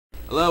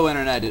Hello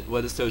Internet,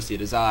 what is Toasty?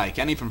 It is I,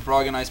 Kenny from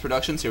Frog and Ice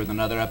Productions, here with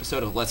another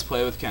episode of Let's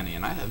Play with Kenny,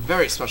 and I have a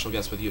very special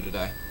guest with you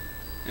today.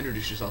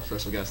 Introduce yourself,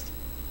 special guest.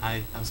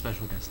 Hi, I'm a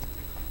special guest.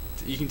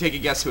 You can take a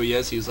guess who he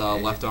is. He's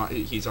left arm.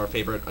 He's our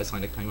favorite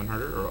Icelandic penguin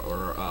herder,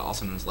 or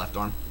also known as Left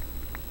Arm.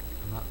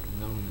 I'm not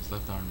known as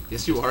Left Arm.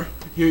 Yes, you are.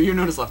 You're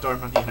known as Left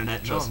Arm on the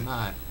internet. No, I'm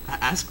not.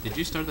 Ask. Did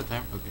you start the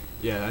timer? Okay.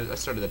 Yeah, I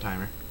started the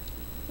timer.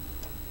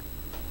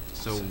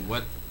 So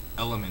what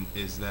element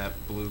is that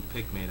blue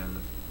pick made out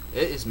of?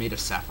 It is made of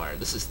sapphire.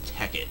 This is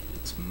Tekkit.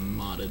 It's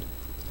modded.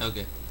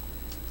 Okay.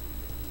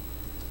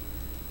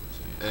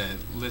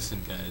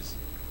 Listen, guys.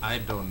 I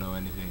don't know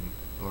anything,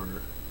 or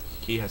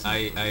He has.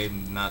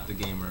 I'm not the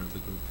gamer of the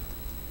group.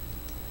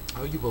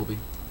 Oh, you will be.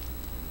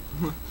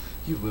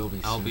 You will be.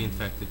 I'll be soon.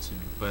 infected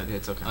soon, but Yeah,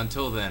 it's okay.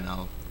 until then,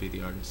 I'll be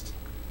the artist.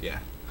 Yeah.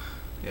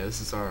 Yeah,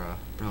 this is our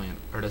brilliant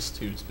artist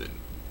who's been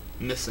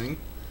missing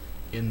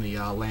in the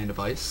land of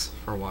ice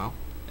for a while.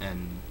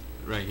 And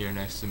right here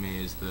next to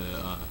me is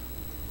the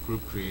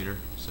group creator.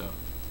 So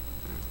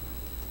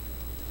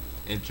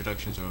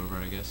introductions are over,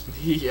 I guess.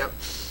 Yep.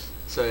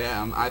 So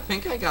yeah, I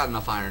think I got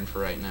enough iron for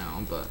right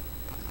now, but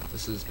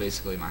this is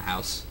basically my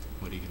house.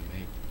 What are you gonna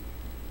make?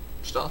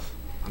 Stuff.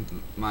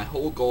 My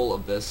whole goal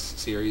of this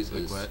series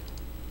Like is what?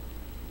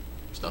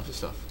 stuffy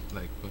stuff.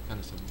 Like what kind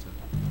of stuff is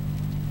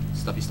that?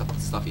 Stuffy stuff.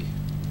 Stuffy.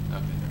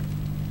 Okay.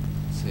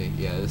 See,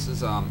 yeah, this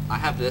is I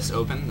have this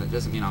open. That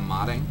doesn't mean I'm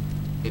modding.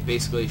 It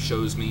basically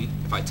shows me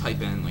if I type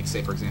in, like,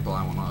 say for example,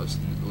 I want to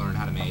learn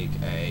how to make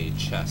a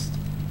chest.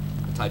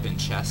 I type in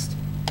chest,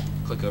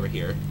 click over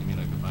here. You mean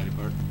like a body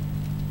part?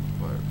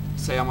 Or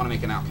say I want to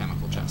make an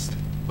alchemical chest,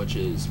 which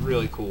is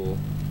really cool.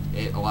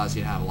 It allows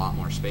you to have a lot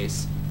more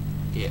space.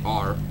 Hit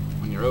R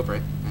when you're over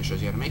it, and it shows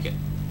you how to make it.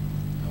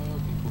 Oh,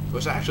 okay, cool.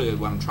 Which is actually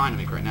what I'm trying to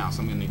make right now.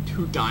 So I'm gonna need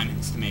 2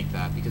 diamonds to make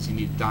that, because you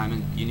need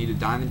diamond. You need a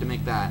diamond to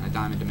make that, and a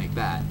diamond to make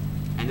that,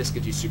 and this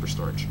gives you super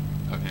storage.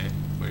 Okay,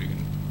 where are you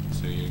gonna?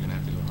 So you're gonna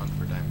have to go hunt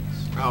for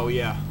diamonds. Oh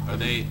yeah. Are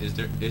they?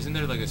 Isn't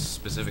there like a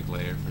specific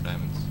layer for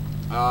diamonds?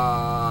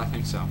 I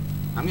think so.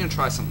 I'm gonna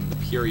try something. The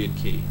period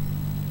key.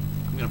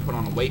 I'm gonna put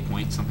on a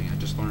waypoint, something I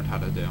just learned how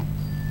to do.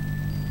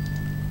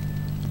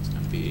 It's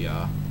gonna be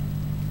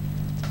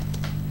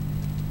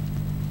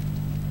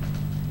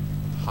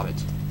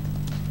Hobbit.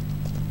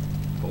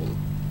 Hold.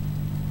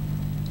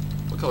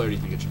 What color do you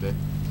think it should be?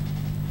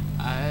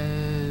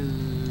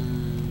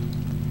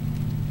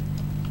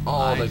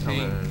 All the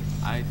colors.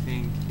 I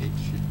think it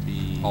should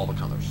be All the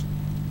colors.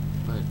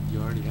 But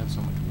you already have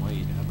so much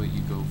white. How about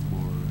you go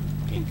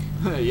for pink?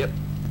 Yep.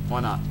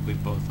 Why not? We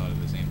both thought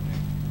of the same thing.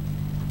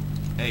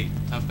 Hey,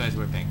 tough guys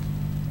wear pink.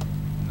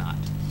 Not.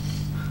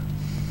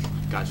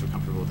 Guys who are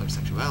comfortable with their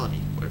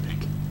sexuality wear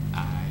pink.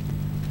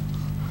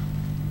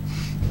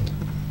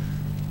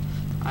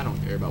 I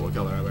don't care about what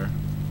color I wear.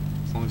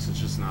 As long as it's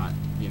just not,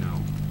 you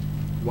know,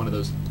 one of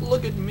those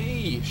look at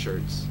me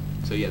shirts.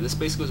 So yeah, this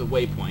basically is a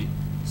waypoint,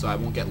 so I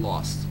won't get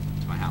lost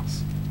to my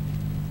house.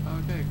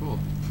 Okay, cool.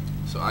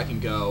 So I can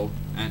go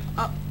and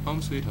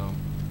Home sweet home.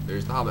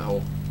 there's the hobbit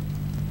hole.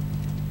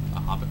 A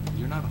hobbit.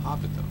 You're not a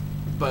hobbit though.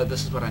 But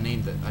this is what I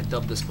named it. I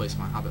dubbed this place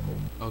my hobbit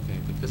hole. Okay,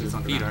 but Because your it's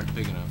feet underground. aren't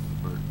big enough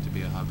to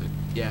be a hobbit.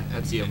 Yeah,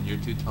 that's you. And you're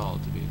too tall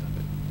to be a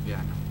hobbit. Yeah,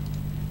 I know.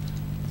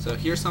 So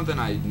here's something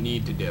I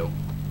need to do.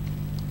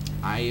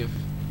 I've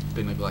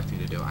been neglecting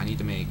to do. I need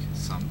to make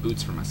some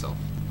boots for myself.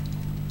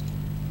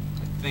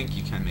 I think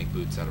you can make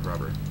boots out of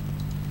rubber.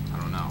 I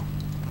don't know.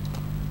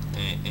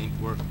 It ain't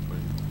working for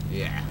you.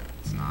 Yeah,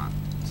 it's not.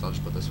 So I'll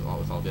just put this with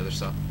all the other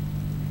stuff.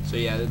 So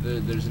yeah,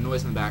 there's a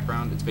noise in the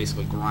background. It's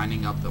basically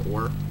grinding up the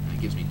ore, and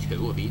it gives me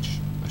 2 of each,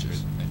 which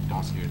is I don't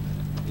awesome. hear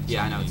that. It's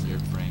Yeah, I know, only it's in your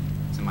brain.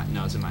 It's in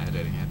my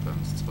editing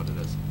headphones. That's what it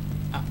is.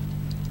 Ah.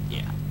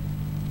 Yeah.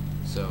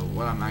 So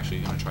what I'm actually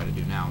going to try to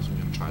do now is I'm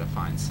going to try to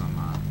find some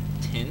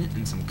tin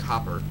and some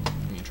copper.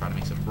 I'm going to try to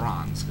make some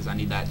bronze, because I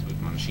need that to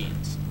move my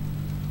machines.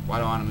 Why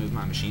do I want to move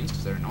my machines?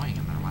 Because they're annoying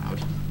and they're loud.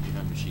 You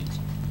have machines.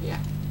 Yeah,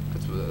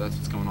 that's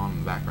what's going on in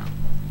the background.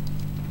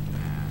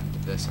 And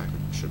this I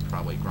should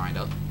probably grind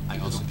up. I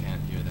also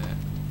can't hear that.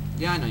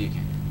 Yeah, I know you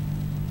can.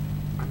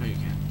 I know you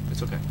can.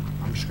 It's okay.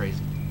 I'm just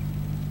crazy.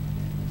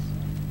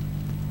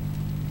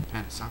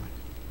 Panasonic.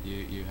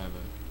 You have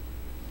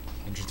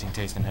a interesting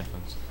taste in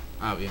headphones.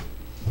 Oh yeah.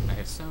 I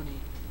have Sony.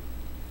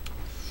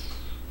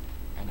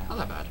 And Not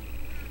that bad.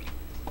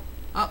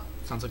 Oh,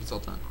 sounds like it's all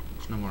done.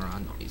 There's no more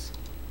noise.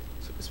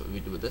 So this is what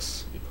we do with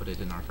this. We put it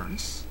in our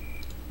furnace.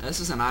 And this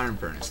is an iron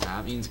furnace. Now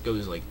that means it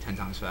goes like 10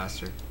 times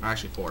faster. Or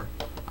actually 4.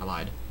 I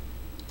lied.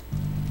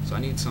 So I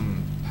need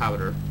some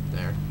powder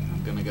there.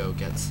 I'm gonna go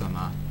get some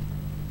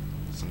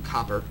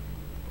copper,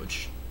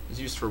 which is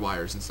used for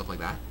wires and stuff like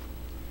that.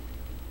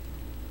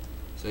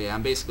 So yeah,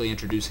 I'm basically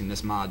introducing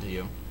this mod to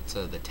you. It's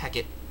the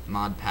Tekkit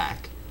mod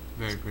pack.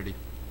 Very pretty.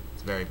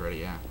 It's very pretty,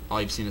 yeah.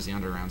 All you've seen is the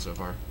underground so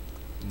far.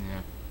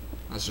 Yeah.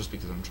 That's just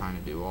because I'm trying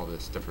to do all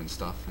this different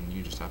stuff, and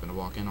you just happen to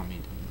walk in on me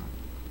doing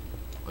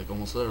that. Like,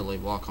 almost literally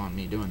walk on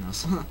me doing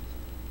this.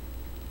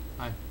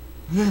 Hi.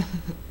 Yeah,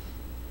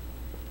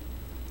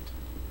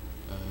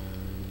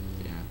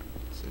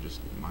 so just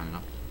mining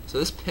up So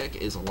this pick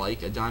is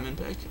like a diamond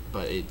pick,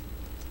 but it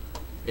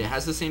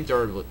has the same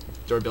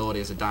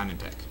durability as a diamond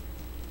pick.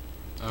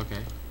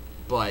 Okay.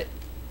 But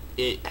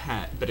it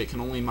can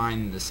only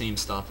mine the same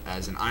stuff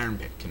as an iron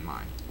pick can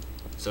mine.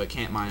 So it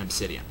can't mine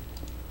obsidian,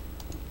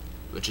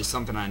 which is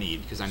something I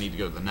need because I need to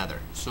go to the Nether.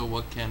 So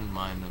what can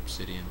mine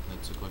obsidian?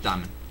 That's a question.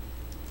 Diamond.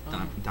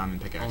 Oh.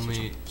 Diamond pickaxe.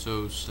 Only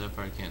so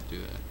sapphire can't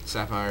do that.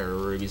 Sapphire or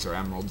rubies or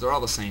emeralds, they're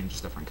all the same,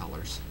 just different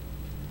colors.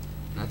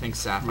 And I think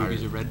sapphire.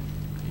 Rubies are red.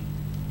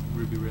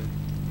 Ruby red.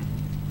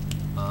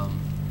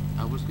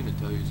 I was gonna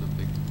tell you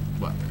something.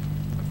 What?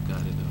 I've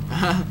got it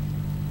though.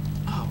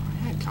 Oh,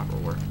 I had copper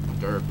ore.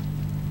 Derp.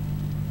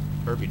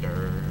 Derpy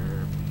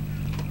derp.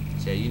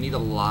 So yeah, you need a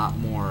lot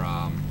more.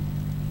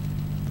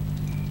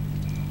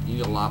 You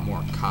need a lot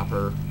more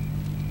copper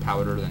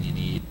powder than you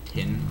need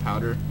tin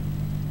powder,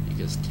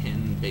 because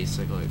tin is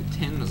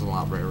a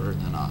lot rarer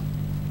than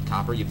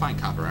copper. You find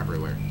copper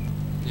everywhere.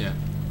 Yeah.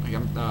 Like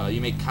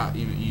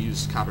you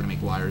use copper to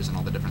make wires and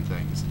all the different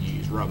things. You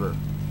use rubber,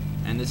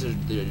 and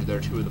they're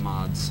two of the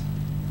mods.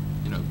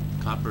 You know,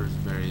 copper is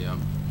very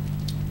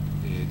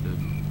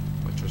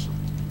Electricity.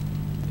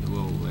 it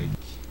will, like,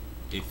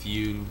 if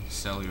you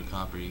sell your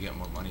copper, you get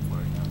more money for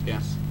it nowadays. Yeah.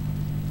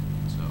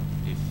 So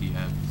if you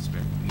have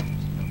spare,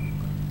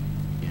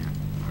 Yeah.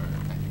 or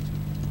I think so.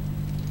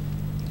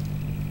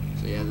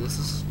 So yeah, this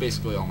is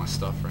basically all my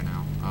stuff right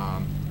now.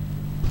 I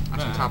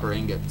have some copper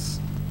ingots.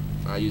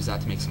 I use that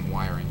to make some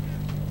wiring.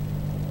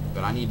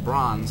 But I need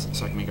bronze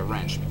so I can make a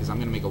wrench, because I'm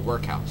going to make a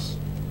workhouse.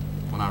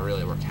 Well, not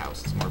really a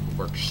workhouse, it's more of a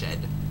work shed.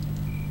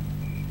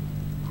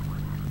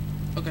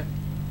 Okay.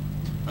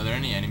 Are there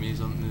any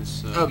enemies on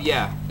this? Oh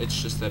yeah, it's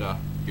just that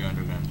You're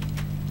underground.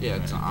 yeah, I'm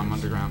There's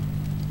underground.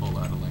 a whole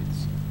lot of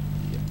lights.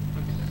 Yeah.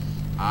 Okay.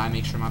 I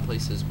make sure my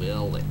place is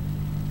well lit.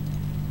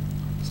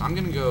 So I'm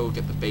gonna go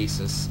get the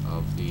basis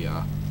of the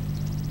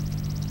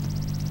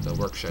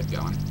work shed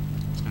going.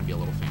 It's gonna be a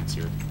little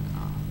fancier.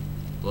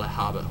 Little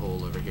hobbit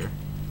hole over here.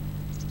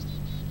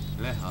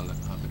 Le Hobbit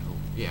Hole.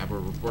 Yeah,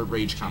 we're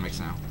Rage Comics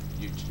now.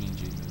 You're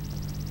changing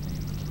the name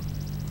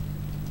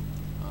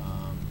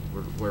of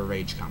it. We're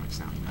Rage Comics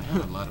now, you I know.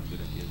 have a lot of good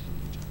ideas for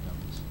Rage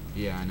Comics.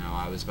 Yeah, I know.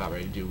 I was about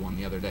ready to do one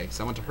the other day, because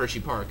I went to Hershey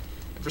Park,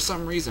 and for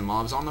some reason, while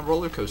I was on the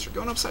roller coaster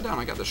going upside down,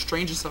 I got the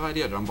strangest of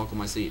idea to unbuckle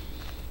my seat.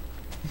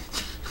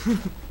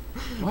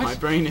 What? My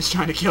brain is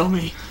trying to kill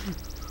me.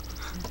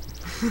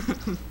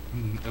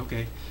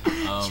 Okay.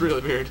 It's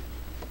really weird.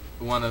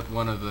 One of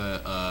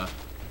the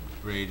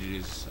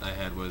rages I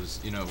had was,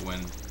 you know, when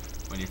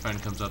your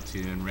friend comes up to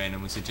you and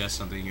randomly suggests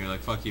something, you're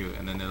like, fuck you,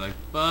 and then they're like,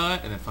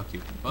 but, and then fuck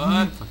you,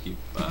 but, fuck you,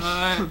 but,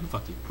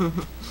 fuck you.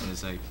 And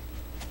it's like,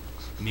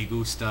 me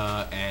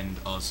gusta, and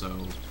also,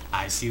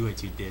 I see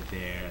what you did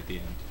there at the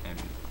end.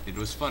 And it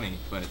was funny,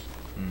 but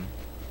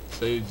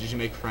So did you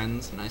make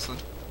friends in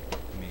Iceland?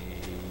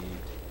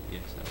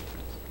 yes, I have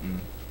friends.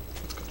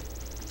 That's good.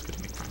 It's good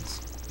to make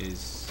friends.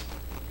 His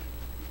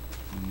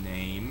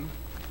name,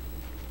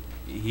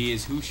 he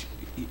is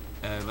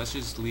let's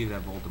just leave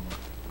that Voldemort.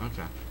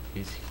 Okay.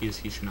 He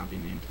should not be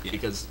named, Yeah.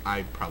 because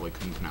I probably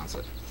couldn't pronounce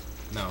it.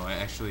 No,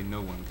 actually no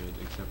one could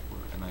except for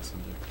an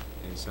Icelander.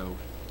 So,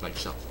 Like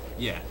yourself.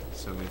 yeah,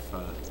 so if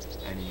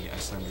any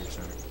Icelanders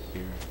are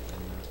here,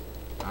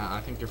 then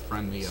I think your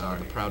friend, the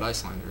Sorry. Proud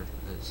Icelander,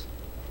 is.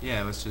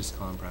 yeah, let's just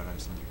call him Proud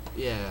Icelander.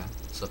 Yeah,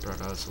 it's the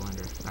Proud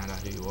Icelander. Find out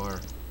who you are.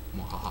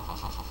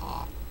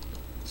 Mwahahahaha.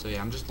 So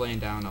yeah, I'm just laying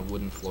down a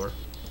wooden floor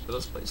for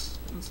this place.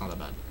 It's not that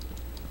bad.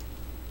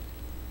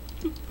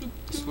 I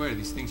swear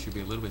these things should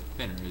be a little bit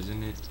thinner,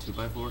 isn't it?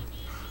 2x4?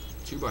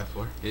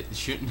 2x4. It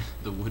shouldn't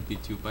the wood be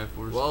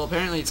 2x4s? Well,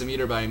 apparently it's a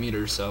meter by a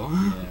meter, so.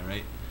 yeah,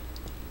 right.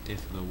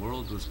 If the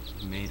world was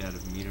made out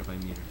of meter by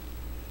meter.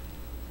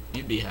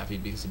 You'd be happy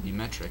because it'd be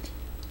metric.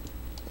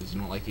 Because you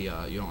don't like the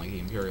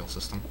imperial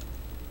system.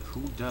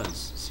 Who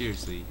does?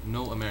 Seriously,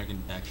 no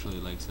American actually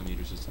likes the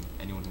meter system.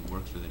 Anyone who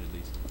works with it, at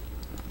least.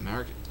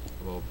 American.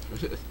 Well,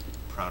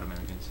 Proud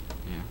Americans.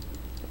 yeah.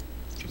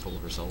 Too full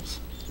of ourselves.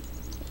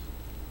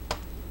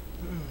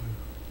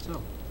 So,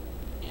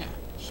 Yeah,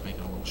 just making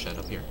a little shed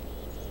up here.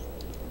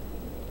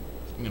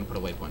 I'm gonna put a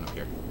waypoint up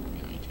here. I'm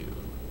going to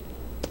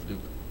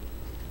loop.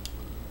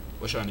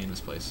 What should I name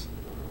this place?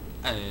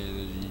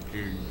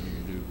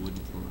 wooden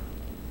floor.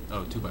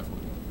 Oh, 2x4.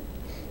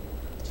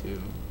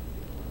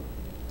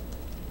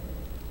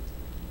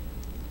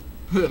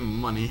 2.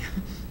 Money.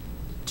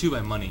 2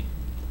 by money.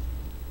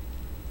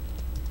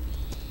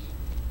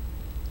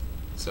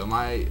 So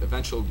my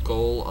eventual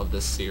goal of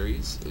this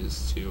series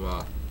is to,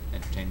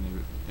 Entertain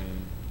the,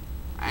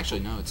 actually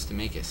no, it's to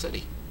make a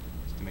city.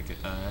 to make it,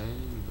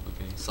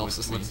 okay.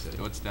 Self-sustaining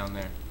city. What's down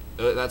there?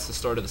 That's the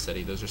start of the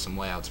city. Those are some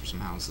layouts for some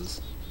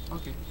houses.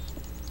 Okay.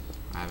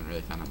 I haven't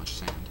really found that much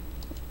sand.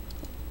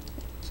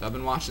 So I've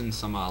been watching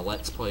some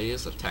Let's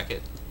Plays of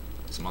Tekkit,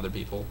 some other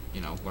people,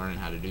 you know, learning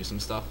how to do some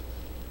stuff.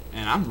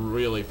 And I'm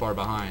really far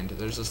behind.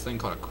 There's this thing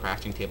called a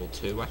crafting table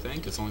 2, I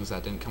think, as long as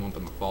that didn't come up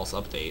in the false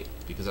update,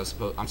 because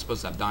I'm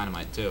supposed to have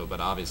dynamite too,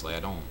 but obviously I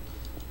don't.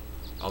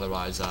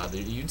 Otherwise,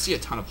 you'd see a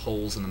ton of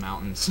holes in the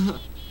mountains.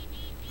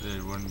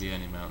 there wouldn't be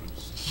any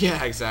mountains.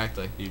 Yeah,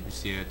 exactly. You'd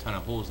see a ton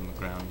of holes in the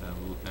ground,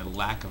 a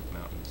lack of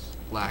mountains.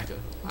 Lack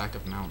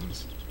of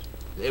mountains.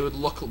 It would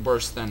look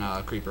worse than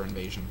a creeper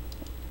invasion.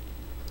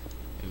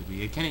 It would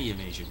be a Kenny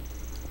invasion.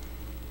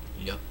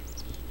 Yep.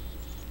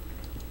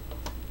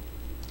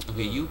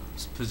 Okay, you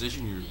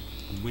position your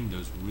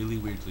windows really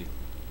weirdly.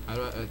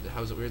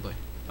 How is it weirdly?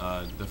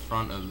 The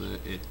front of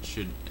it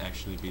should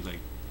actually be like,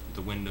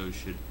 the windows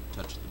should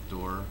touch the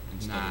door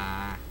instead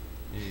Nah. of...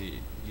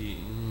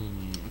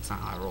 It's not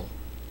how I roll.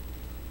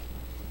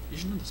 You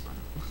should know this by now.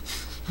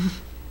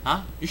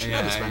 Huh? You should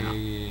know this by now.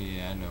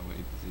 Yeah, I know.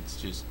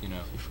 It's just, you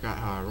know... You forgot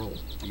how I roll.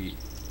 You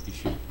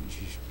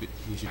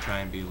should try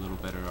and be a little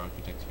better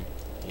architect here.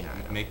 Yeah,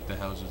 I know. Make the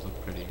houses look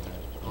pretty.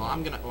 Well,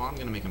 I'm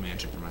gonna make a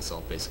mansion for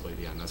myself, basically.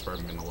 The end. That's where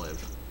I'm gonna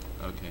live,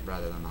 Okay.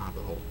 rather than the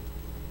hobbit hole.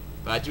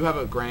 But I do have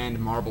a grand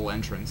marble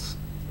entrance.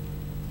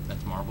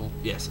 That's marble?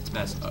 Yes, it's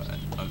marble. That's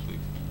ugly.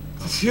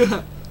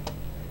 Yeah.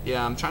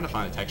 Yeah, I'm trying to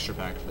find a texture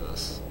pack for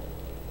this.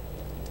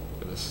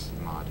 For this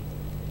mod.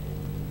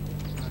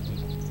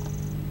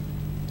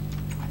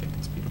 I think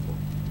it's beautiful.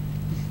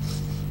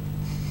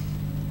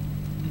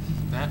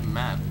 That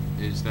map,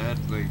 is that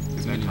like,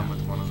 did that come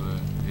with one of the,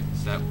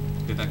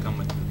 did that come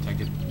with the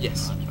Tekkit?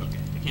 Yes. Mod? Okay.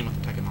 It came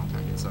with the Tekkit mod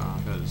pack. It's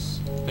Because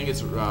I think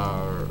it's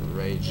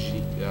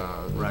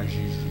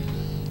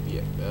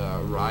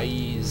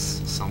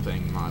Rise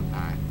something mod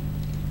pack.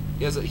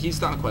 He's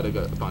done quite a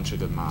bunch of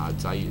good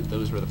mods.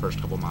 Those were the first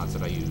couple mods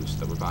that I used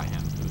that were by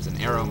him. It was an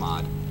arrow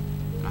mod,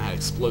 and I had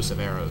explosive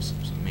arrows. It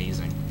was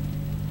amazing.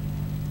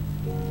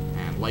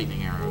 And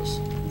lightning arrows.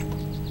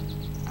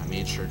 I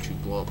made sure to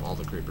blow up all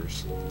the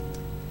creepers.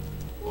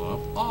 blow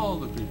up all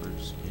the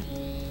creepers.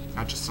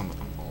 Not just some of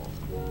them, all of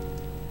them.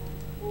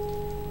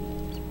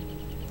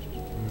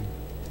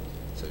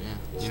 So yeah.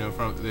 You know,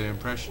 from the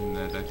impression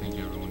that I think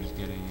everyone is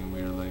getting, and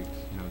we're like,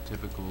 you know,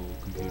 typical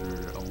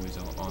computer, always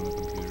on the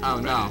computer. Oh,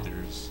 no.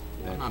 Redditors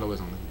that, I'm not always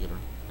on the computer.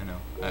 I know,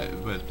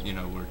 but you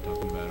know, we're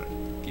talking about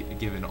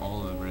given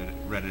all the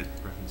Reddit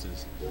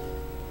references.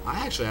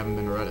 I actually haven't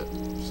been to Reddit,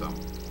 so.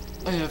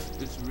 I have.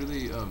 It's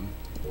really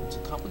it's a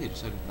complicated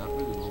site. Not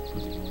really well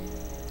put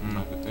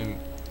together.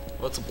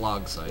 Well, it's a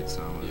blog site,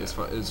 so Yeah.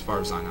 as far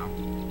as I know.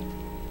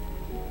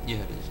 Yeah,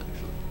 it is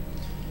actually.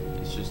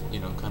 It's just, you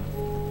know, kind of.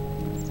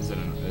 Is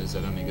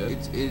it any good?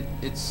 It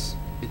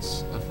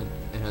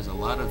has a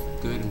lot of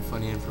good and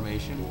funny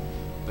information,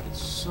 but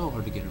it's so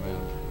hard to get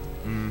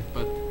around.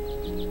 But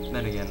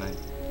then again, I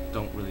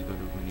don't really go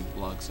to many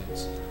blog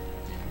sites,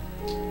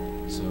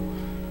 so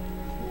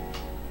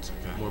It's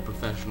okay. more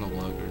professional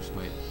bloggers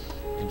might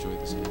enjoy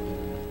the site better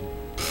than I do.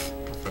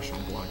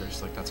 Professional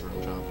bloggers, like that's a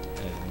real job.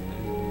 And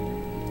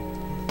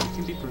you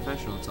can be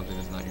professional at something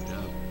that's not your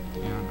job.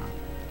 Yeah, I know.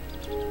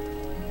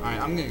 Alright,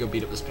 I'm gonna go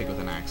beat up this pig with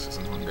an axe because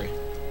I'm hungry.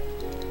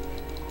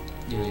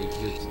 You know, you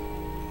could.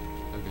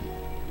 Okay.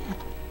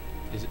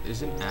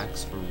 Is an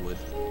axe for wood?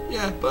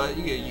 Yeah, but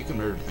you can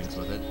murder things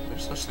with it.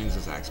 There's such things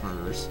as axe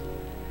murderers.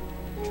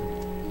 I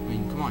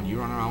mean, come on, you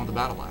run around with a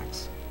battle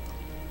axe.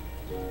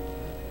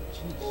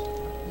 Jeez.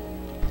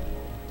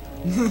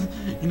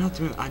 You're not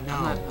doing. I know.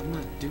 I'm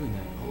not doing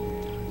that all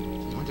the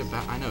time. You went to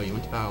I know you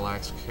went to Battle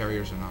Axe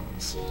Carriers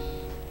Anonymous.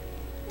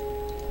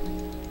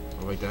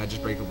 Oh wait, did I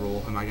just break a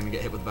rule? Am I gonna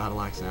get hit with Battle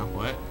Axe now?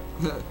 What?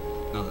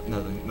 No,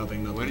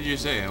 nothing. What did you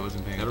say? I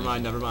wasn't paying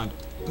attention. Never mind.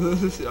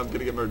 I'm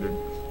gonna get murdered.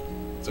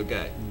 It's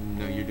okay.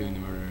 No, you're doing the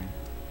murdering.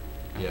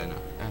 Yeah, no.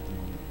 At the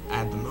moment.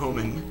 At the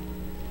moment.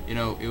 You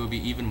know, it would be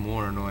even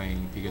more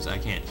annoying because I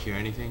can't hear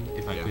anything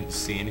if I couldn't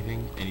see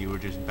anything, and you were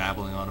just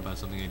babbling on about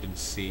something I didn't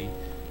see.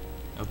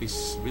 That would be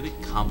really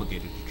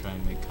complicated to try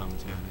and make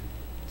commentary on it.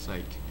 It's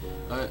like,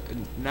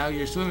 now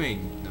you're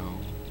swimming. No,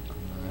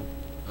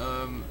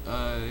 I'm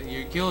not.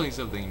 You're killing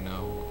something.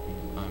 No,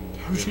 I'm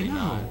How'd really you know?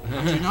 not.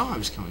 How'd you know I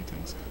was killing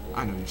things?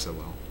 I know you so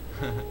well.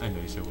 I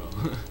know you so well.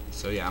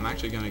 So yeah, I'm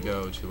actually gonna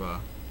go to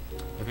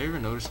Have you ever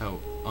noticed how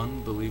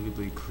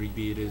unbelievably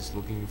creepy it is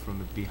looking from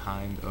the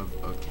behind of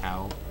a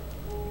cow?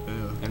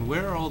 And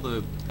where are all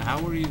the...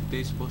 How are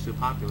they supposed to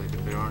populate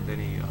if there aren't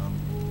any...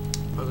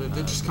 Oh,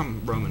 they just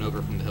come roaming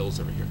over from the hills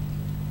over here.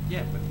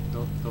 Yeah, but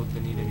don't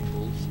they need any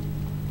bulls?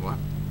 What?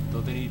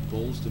 Don't they need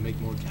bulls to make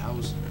more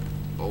cows?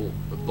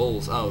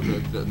 Bulls. Oh,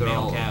 they're Male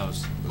all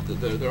cows.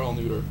 They're all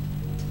neuter.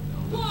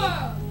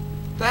 Whoa!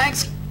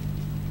 Thanks.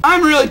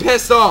 I'm really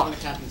pissed off.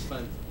 Captain's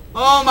fun.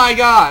 Oh my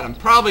god, I'm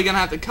probably gonna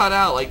have to cut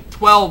out like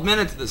 12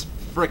 minutes of this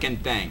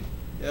frickin' thing.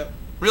 Yep.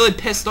 Really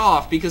pissed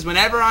off because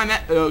whenever I'm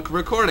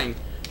recording,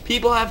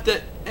 people have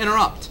to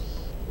interrupt.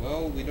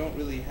 Well, we don't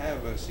really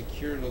have a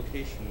secure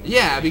location. Where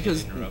Yeah, we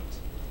because- can interrupt.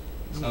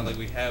 It's not like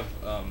we have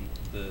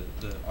the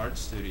art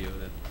studio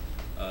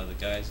that the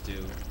guys do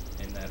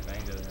in that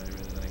manga that I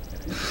really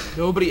like.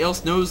 Nobody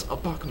else knows a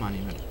Pokemon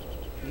even.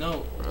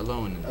 No. We're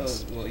alone in Oh,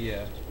 this. well,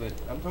 yeah, but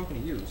I'm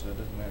talking to you, so it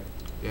doesn't matter.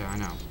 Yeah, I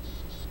know.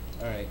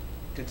 Alright,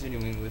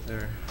 continuing with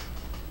our...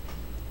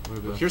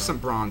 Well, here's some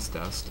bronze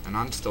dust, and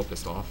I'm still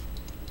pissed off.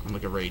 I'm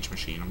like a rage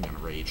machine. I'm gonna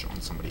rage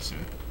on somebody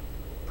soon.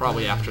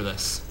 Probably after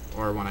this,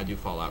 or when I do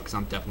Fallout, because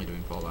I'm definitely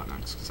doing Fallout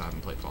next, because I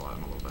haven't played Fallout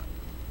in a little bit.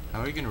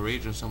 How are you gonna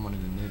rage on someone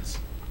in the mids?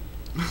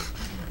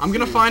 I'm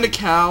gonna find a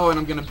cow and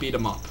I'm gonna beat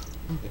him up.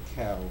 The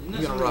cow. Isn't I'm there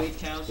gonna someone who rough-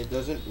 hates cows? It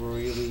doesn't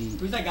really...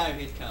 Who's that guy who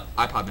hates cows?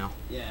 iPod now.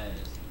 Yeah, it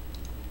is.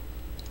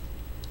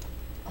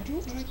 I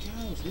don't like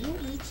cows. They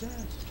don't make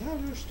sense.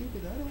 Cows are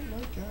stupid. I don't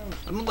like cows.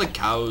 I don't like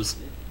cows.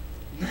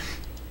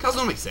 Cows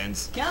don't make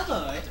sense. Cows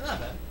are alright, they're not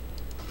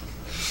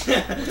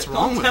bad. What's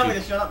wrong with Don't tell you? me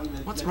to shut up.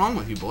 What's wrong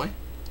with you, boy?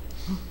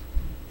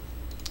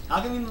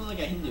 How come he looks like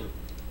a Hindu?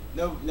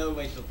 No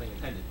racial thing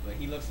intended, but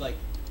he looks like...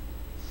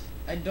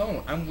 I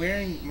don't. I'm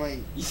wearing my...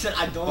 You said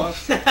I don't.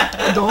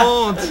 I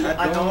don't.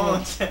 I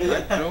don't.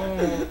 I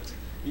don't.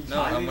 You No,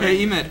 tried I'm me?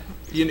 Hey, Emed.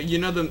 You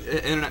know the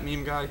internet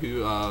meme guy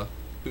who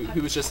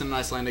was just in an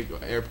Icelandic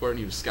airport and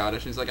he was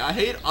Scottish and he's like, I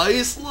hate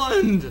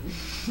Iceland.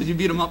 Did you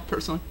beat him up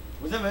personally?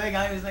 Was there a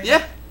guy who was like...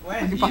 Yeah.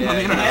 When? You can find him on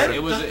the Yeah,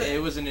 internet. it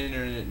was an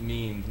internet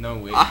meme. No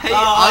way. I hate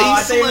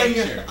I thought you Iceland.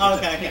 meant- Picture. Oh, It's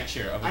okay, a okay.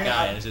 picture of a I-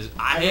 guy I- and it says,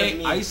 I I know what hate you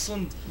mean.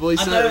 Iceland. Well, he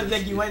I said, thought it was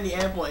like you went in the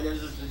airport and there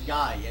was just this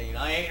guy, and you know,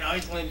 I hate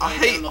Iceland. I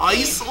hate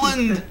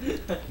Iceland.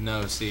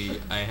 No, see,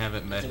 I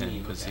haven't met It's a him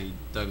meme, because okay. he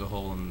dug a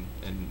hole in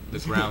the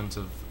grounds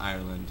of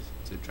Ireland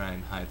to try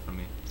and hide from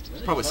me.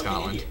 Probably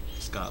Scotland.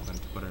 Scotland,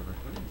 whatever.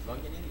 What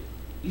a fucking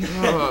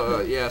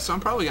idiot. Yeah, so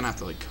I'm probably gonna have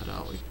to like cut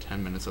out like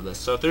 10 minutes of this.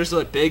 So if there's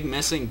a big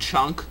missing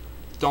chunk,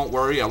 don't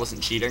worry, I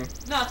wasn't cheating.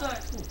 No, it's alright,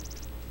 it's cool.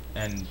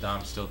 And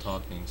Dom's still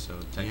talking, so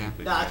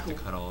technically Nah, we have to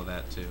cool. cut all of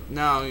that too.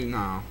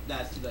 No.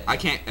 That's too late. I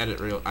can't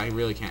edit I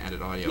really can't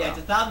edit audio Yeah, out.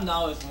 it's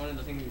 $1,000 for one of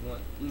the things we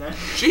want. Nah.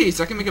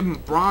 Jeez, I can make a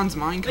bronze They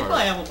probably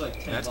minecart. have one for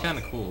like 10 That's bucks. kind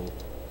of cool.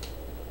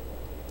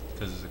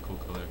 Because it's a cool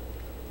color.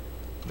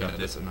 Yeah, Got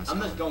that's it. a nice I'm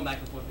color. just going back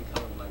and forth in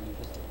color with my new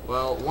pistol.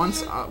 Well,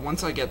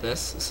 once I get this,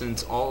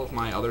 since all of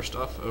my other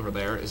stuff over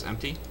there is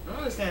empty. I don't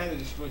understand how they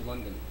destroyed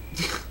London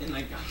in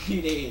like a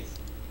few days.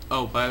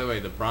 Oh, by the way,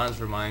 the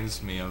bronze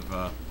reminds me of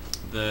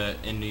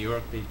in New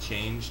York they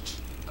changed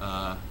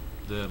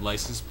the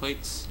license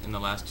plates in the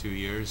last 2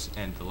 years,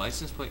 and the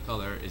license plate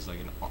color is like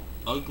an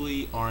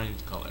ugly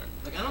orange color.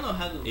 Like I don't know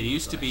how to. It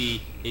used to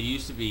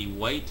be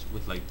white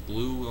with like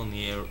blue on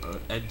the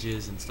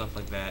edges and stuff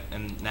like that,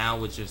 and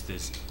now it's just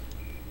this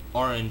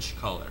orange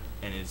color,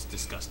 and it's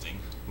disgusting.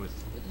 With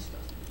They're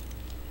disgusting.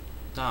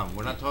 Dom,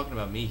 we're not talking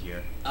about me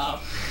here.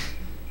 Oh.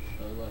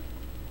 Oh, what?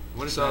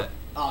 What is So- that?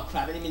 Oh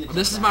crap! I didn't mean to.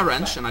 This jump is my down.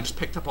 wrench, Crap. and I just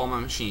picked up all my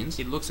machines.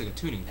 It looks like a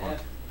tuning fork.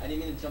 I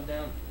didn't mean to jump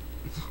down.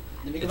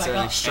 Let me go It's back an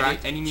up.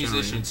 extract Any generator.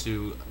 musicians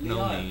who know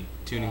Leon. me,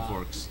 tuning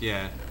forks,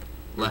 yeah.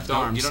 Left Don't-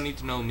 arms. You don't need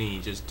to know me,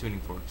 just tuning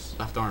forks.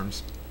 Left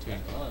arms.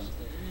 Tuning Come on. forks.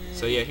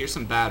 So yeah, here's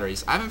some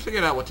batteries. I haven't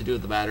figured out what to do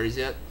with the batteries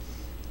yet.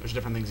 There's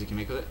different things you can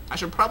make with it. I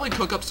should probably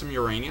cook up some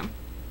uranium,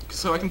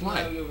 so I can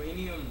play.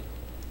 Uranium.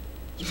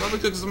 Should probably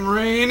cook some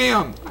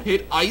uranium. I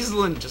hate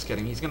Iceland. Just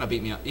kidding. He's gonna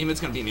beat me up. Eamon's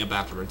gonna beat me up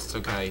afterwards. It's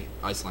okay,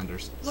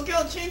 Icelanders. Look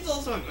how the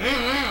chainsaw sword.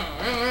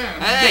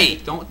 Hey,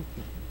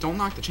 don't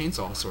knock the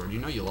chainsaw sword. You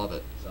know you love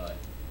it. Sorry.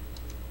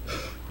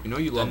 You know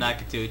you Don't love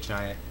knock it till you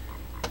try it.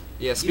 it.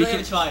 Yeah. You ain't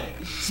even tried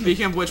it.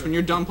 Speaking of which, when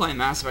you're done playing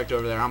Mass Effect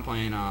over there, I'm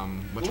playing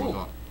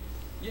whatchamacallit.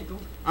 Yeah, go.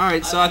 All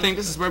right, so I think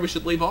this is where we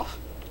should leave off.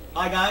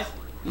 Alright,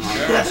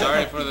 guys.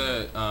 Sorry for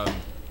the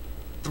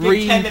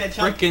 3 10-minute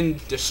chunk.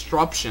 frickin'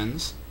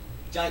 disruptions.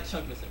 Giant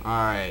chunk missing. All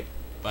right.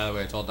 By the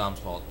way, it's all Dom's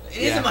fault. It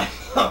isn't my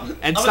fault. It's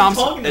I wasn't Dom's.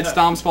 talking to It's her.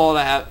 Dom's fault.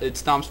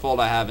 It's Dom's fault.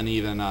 I haven't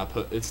even.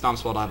 It's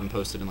Dom's fault. I haven't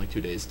posted in like 2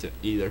 days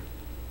either.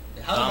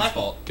 How's it my Dom's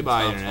fault? fault.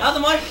 Goodbye, Dom's internet. How's it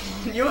my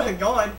fault? You weren't going.